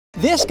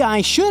This guy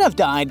should have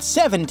died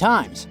 7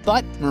 times,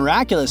 but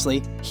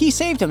miraculously, he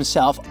saved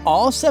himself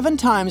all 7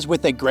 times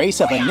with the grace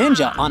of a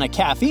ninja on a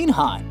caffeine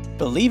high.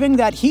 Believing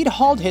that he'd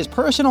hauled his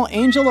personal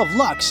angel of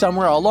luck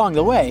somewhere along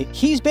the way,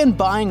 he's been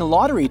buying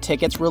lottery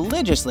tickets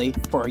religiously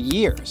for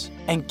years.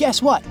 And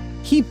guess what?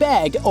 He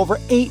bagged over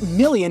 $8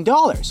 million.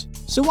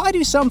 So why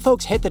do some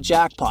folks hit the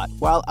jackpot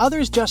while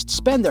others just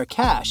spend their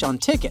cash on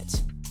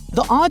tickets?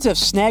 The odds of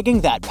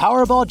snagging that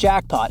Powerball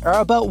jackpot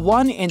are about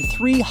 1 in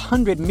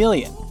 300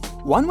 million.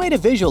 One way to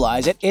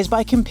visualize it is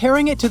by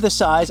comparing it to the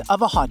size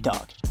of a hot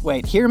dog.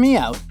 Wait, hear me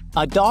out.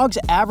 A dog's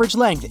average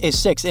length is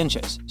 6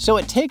 inches, so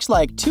it takes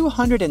like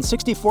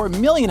 264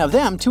 million of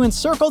them to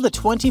encircle the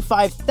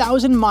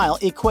 25,000-mile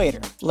equator.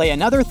 Lay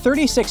another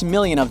 36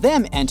 million of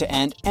them end to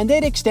end, and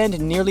they'd extend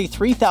nearly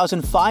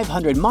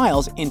 3,500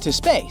 miles into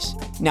space.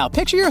 Now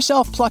picture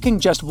yourself plucking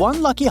just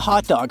one lucky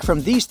hot dog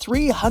from these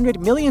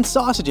 300 million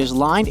sausages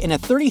lined in a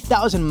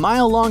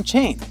 30,000-mile-long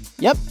chain.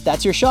 Yep,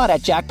 that's your shot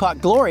at jackpot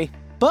glory.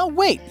 But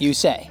wait, you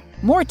say.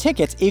 More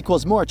tickets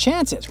equals more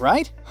chances,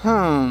 right?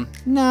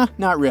 Nah,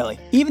 not really.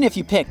 Even if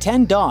you pick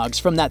 10 dogs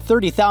from that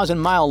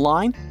 30,000-mile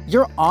line,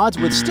 your odds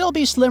would still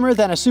be slimmer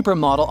than a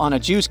supermodel on a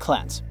juice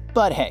cleanse.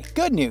 But hey,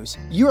 good news,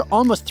 you're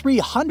almost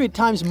 300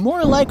 times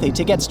more likely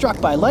to get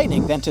struck by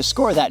lightning than to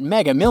score that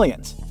Mega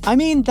Millions. I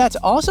mean, that's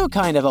also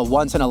kind of a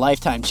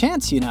once-in-a-lifetime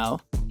chance, you know.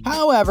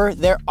 However,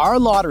 there are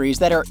lotteries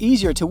that are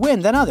easier to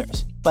win than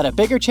others, but a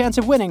bigger chance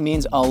of winning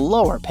means a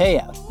lower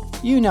payout.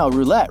 You know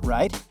roulette,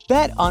 right?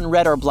 Bet on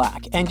red or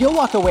black, and you'll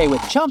walk away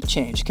with chump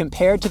change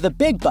compared to the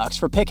big bucks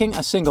for picking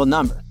a single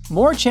number.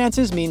 More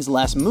chances means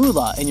less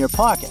moolah in your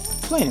pocket,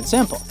 plain and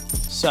simple.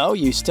 So,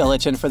 you still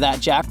itching for that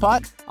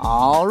jackpot?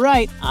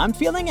 Alright, I'm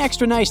feeling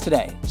extra nice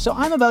today, so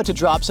I'm about to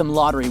drop some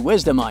lottery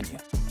wisdom on you.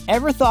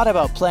 Ever thought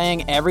about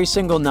playing every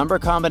single number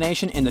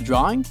combination in the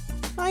drawing?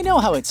 I know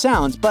how it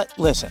sounds, but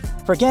listen,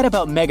 forget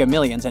about Mega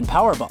Millions and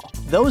Powerball.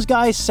 Those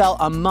guys sell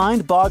a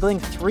mind-boggling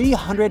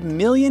 300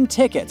 million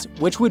tickets,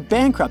 which would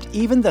bankrupt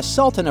even the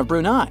Sultan of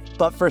Brunei.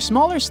 But for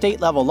smaller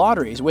state-level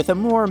lotteries with a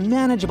more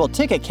manageable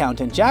ticket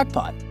count and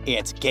jackpot,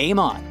 it's game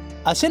on.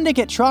 A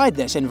syndicate tried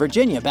this in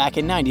Virginia back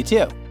in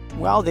 '92.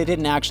 Well, they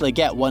didn't actually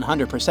get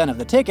 100% of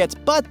the tickets,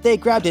 but they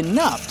grabbed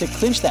enough to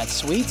clinch that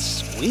sweet,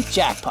 sweet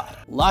jackpot.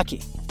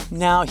 Lucky.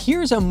 Now,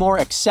 here's a more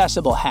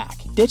accessible hack.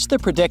 Ditch the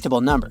predictable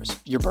numbers.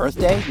 Your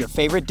birthday, your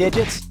favorite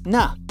digits?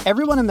 Nah,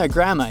 everyone and their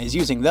grandma is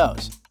using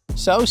those.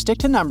 So stick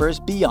to numbers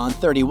beyond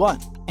 31.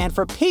 And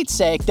for Pete's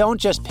sake, don't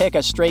just pick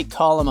a straight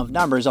column of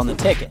numbers on the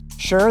ticket.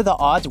 Sure, the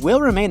odds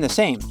will remain the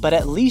same, but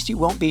at least you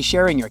won't be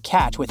sharing your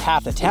catch with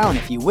half the town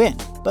if you win.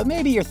 But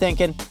maybe you're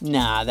thinking,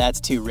 nah,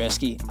 that's too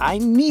risky. I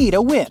need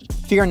a win.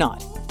 Fear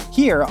not.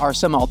 Here are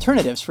some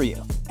alternatives for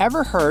you.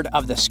 Ever heard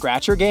of the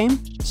Scratcher game?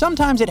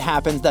 Sometimes it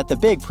happens that the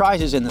big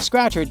prizes in the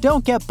Scratcher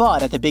don't get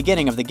bought at the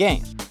beginning of the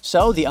game.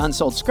 So the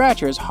unsold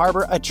Scratchers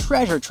harbor a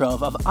treasure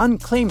trove of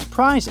unclaimed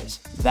prizes.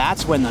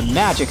 That's when the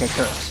magic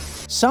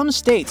occurs. Some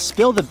states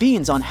spill the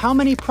beans on how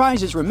many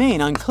prizes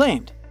remain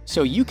unclaimed.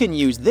 So you can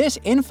use this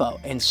info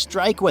and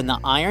strike when the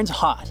iron's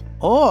hot.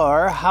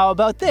 Or how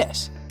about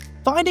this?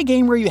 Find a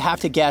game where you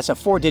have to guess a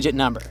 4-digit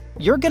number.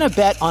 You're gonna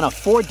bet on a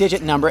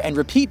 4-digit number and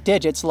repeat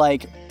digits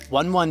like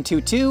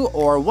 1122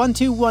 or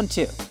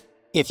 1212.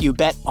 If you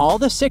bet all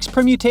the 6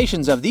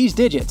 permutations of these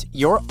digits,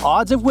 your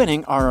odds of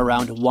winning are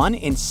around 1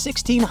 in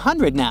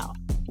 1,600 now.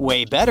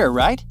 Way better,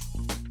 right?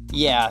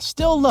 Yeah,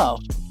 still low.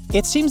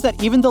 It seems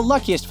that even the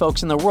luckiest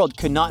folks in the world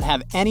could not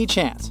have any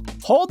chance.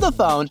 Hold the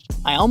phone,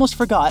 I almost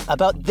forgot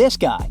about this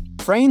guy,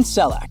 FRANE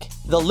SELAK,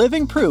 the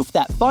living proof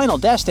that Final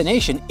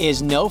Destination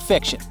is no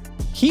fiction.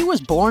 He was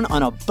born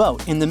on a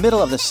boat in the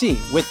middle of the sea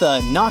with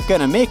a not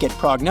gonna make it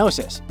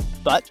prognosis.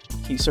 But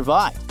he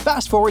survived.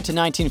 Fast forward to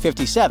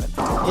 1957.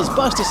 His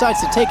bus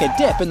decides to take a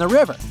dip in the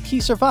river.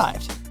 He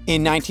survived.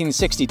 In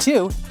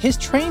 1962, his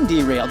train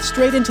derailed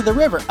straight into the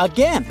river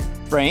again.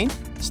 FRANE,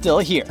 still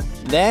here.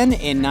 Then,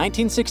 in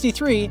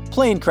 1963,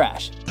 plane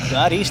crash.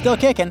 But he's still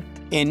kicking.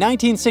 In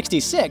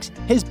 1966,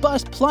 his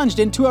bus plunged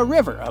into a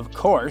river, of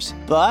course.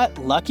 But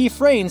lucky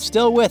FRANE's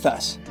still with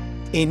us.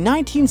 In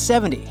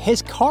 1970,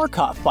 his car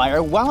caught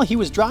fire while he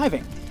was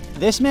driving.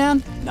 This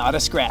man, not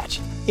a scratch.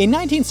 In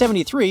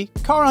 1973,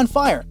 car on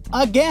fire,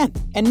 again,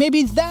 and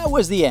maybe that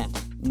was the end.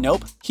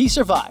 Nope, he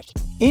survived.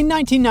 In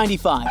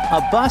 1995,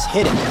 a bus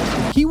hit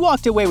him. He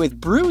walked away with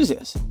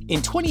bruises.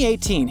 In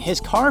 2018, his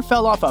car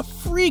fell off a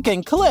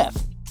freaking cliff.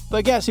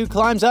 But guess who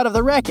climbs out of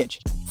the wreckage?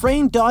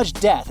 FRANE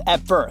dodged death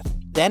at birth,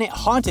 then it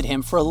haunted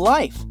him for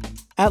life.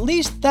 At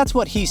least that's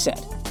what he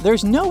said.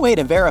 There's no way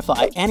to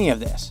verify any of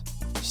this.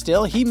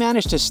 Still, he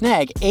managed to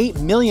snag $8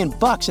 million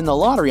in the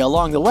lottery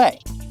along the way.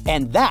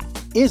 And that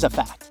is a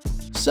fact.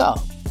 So,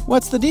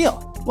 what's the deal?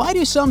 Why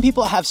do some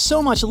people have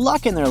so much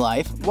luck in their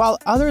life while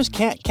others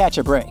can't catch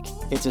a break?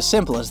 It's as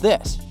simple as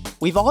this.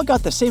 We've all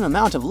got the same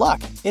amount of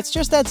luck. It's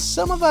just that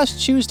some of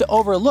us choose to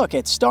overlook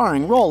its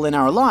starring role in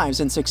our lives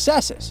and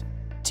successes.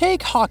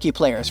 Take hockey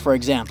players, for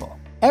example.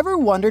 Ever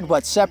wondered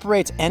what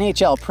separates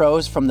NHL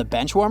pros from the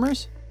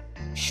benchwarmers?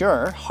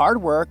 Sure,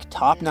 hard work,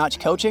 top-notch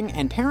coaching,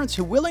 and parents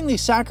who willingly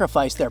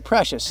sacrifice their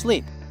precious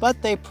sleep.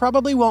 but they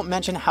probably won't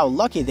mention how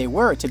lucky they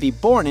were to be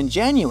born in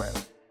January.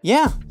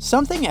 Yeah,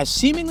 something as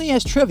seemingly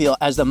as trivial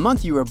as the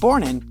month you were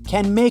born in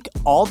can make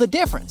all the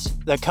difference.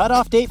 The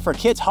cutoff date for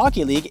Kids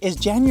Hockey League is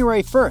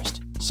January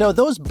 1st, so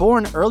those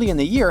born early in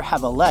the year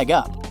have a leg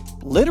up.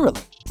 Literally,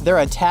 they're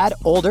a tad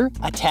older,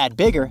 a tad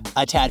bigger,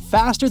 a tad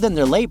faster than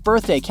their late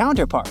birthday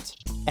counterparts.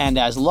 And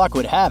as luck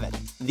would have it,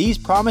 these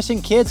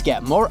promising kids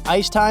get more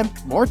ice time,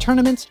 more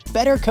tournaments,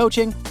 better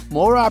coaching,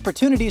 more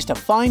opportunities to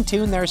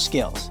fine-tune their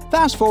skills.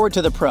 Fast forward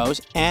to the pros,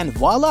 and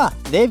voila,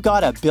 they've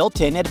got a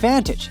built-in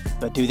advantage.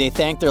 But do they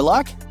thank their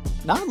luck?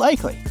 Not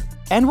likely.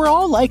 And we're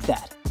all like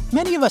that.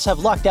 Many of us have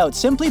lucked out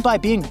simply by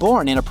being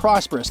born in a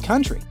prosperous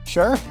country.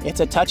 Sure, it's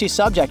a touchy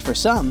subject for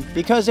some,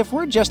 because if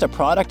we're just a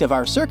product of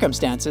our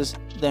circumstances,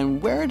 then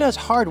where does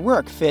hard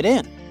work fit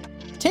in?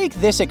 Take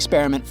this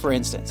experiment for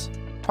instance.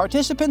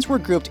 Participants were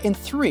grouped in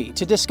 3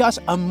 to discuss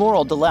a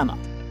moral dilemma.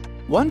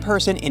 One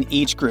person in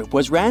each group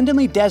was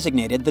randomly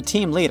designated the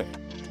team leader.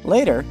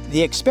 Later,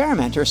 the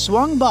experimenter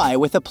swung by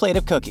with a plate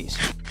of cookies,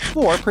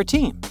 4 per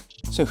team.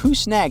 So who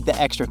snagged the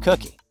extra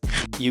cookie?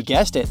 You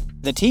guessed it,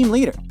 the team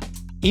leader.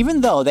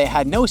 Even though they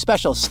had no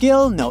special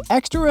skill, no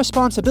extra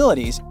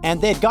responsibilities,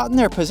 and they'd gotten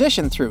their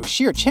position through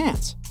sheer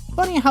chance.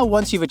 Funny how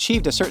once you've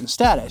achieved a certain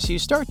status, you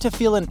start to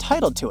feel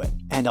entitled to it,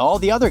 and all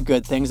the other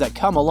good things that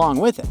come along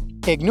with it.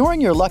 Ignoring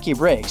your lucky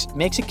breaks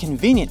makes it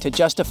convenient to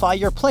justify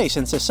your place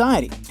in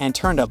society and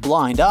turn a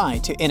blind eye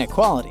to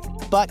inequality.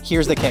 But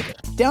here's the kicker.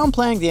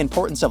 Downplaying the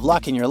importance of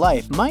luck in your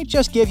life might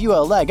just give you a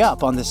leg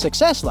up on the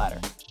success ladder.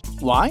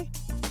 Why?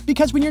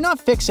 Because when you're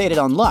not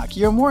fixated on luck,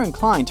 you're more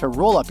inclined to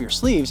roll up your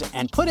sleeves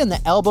and put in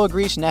the elbow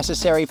grease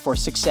necessary for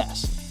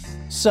success.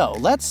 So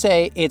let's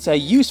say it's a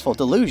useful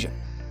delusion.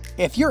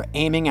 If you're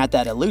aiming at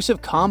that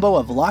elusive combo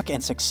of luck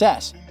and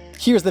success,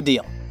 here's the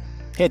deal.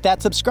 Hit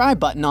that subscribe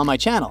button on my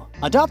channel,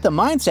 adopt the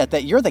mindset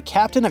that you're the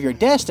captain of your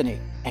destiny,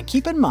 and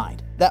keep in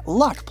mind that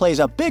luck plays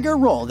a bigger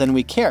role than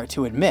we care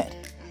to admit.